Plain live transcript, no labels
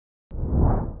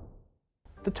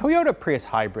The Toyota Prius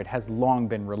hybrid has long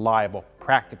been reliable,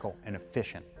 practical, and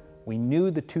efficient. We knew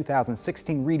the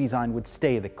 2016 redesign would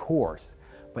stay the course,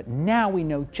 but now we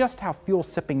know just how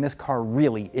fuel-sipping this car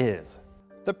really is.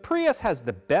 The Prius has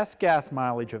the best gas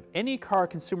mileage of any car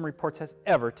Consumer Reports has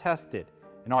ever tested.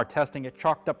 In our testing, it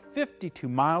chalked up 52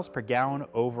 miles per gallon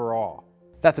overall.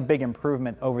 That's a big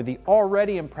improvement over the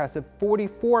already impressive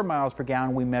 44 miles per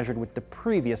gallon we measured with the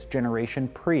previous generation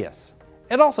Prius.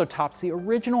 It also tops the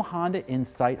original Honda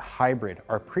Insight Hybrid,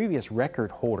 our previous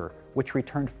record holder, which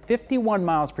returned 51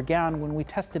 miles per gallon when we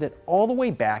tested it all the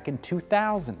way back in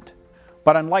 2000.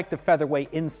 But unlike the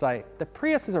featherweight Insight, the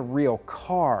Prius is a real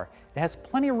car. It has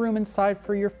plenty of room inside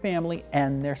for your family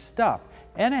and their stuff,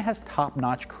 and it has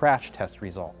top-notch crash test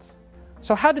results.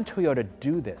 So how did Toyota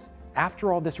do this?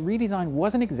 After all, this redesign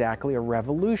wasn't exactly a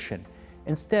revolution.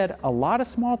 Instead, a lot of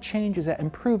small changes that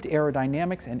improved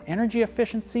aerodynamics and energy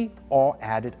efficiency all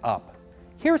added up.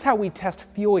 Here's how we test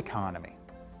fuel economy.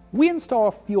 We install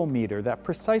a fuel meter that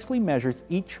precisely measures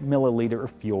each milliliter of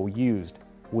fuel used.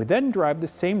 We then drive the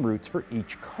same routes for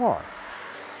each car.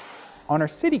 On our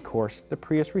city course, the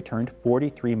Prius returned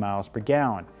 43 miles per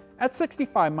gallon. At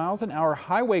 65 miles an hour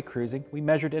highway cruising, we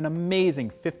measured an amazing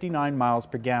 59 miles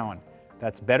per gallon.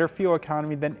 That's better fuel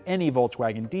economy than any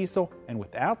Volkswagen diesel and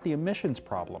without the emissions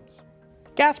problems.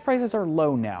 Gas prices are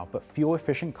low now, but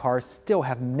fuel-efficient cars still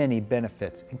have many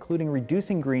benefits, including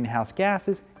reducing greenhouse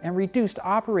gases and reduced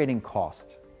operating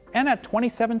costs. And at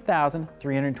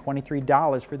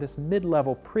 $27,323 for this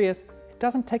mid-level Prius, it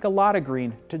doesn't take a lot of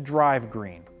green to drive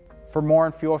green. For more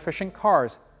on fuel-efficient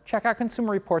cars, check out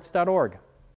consumerreports.org.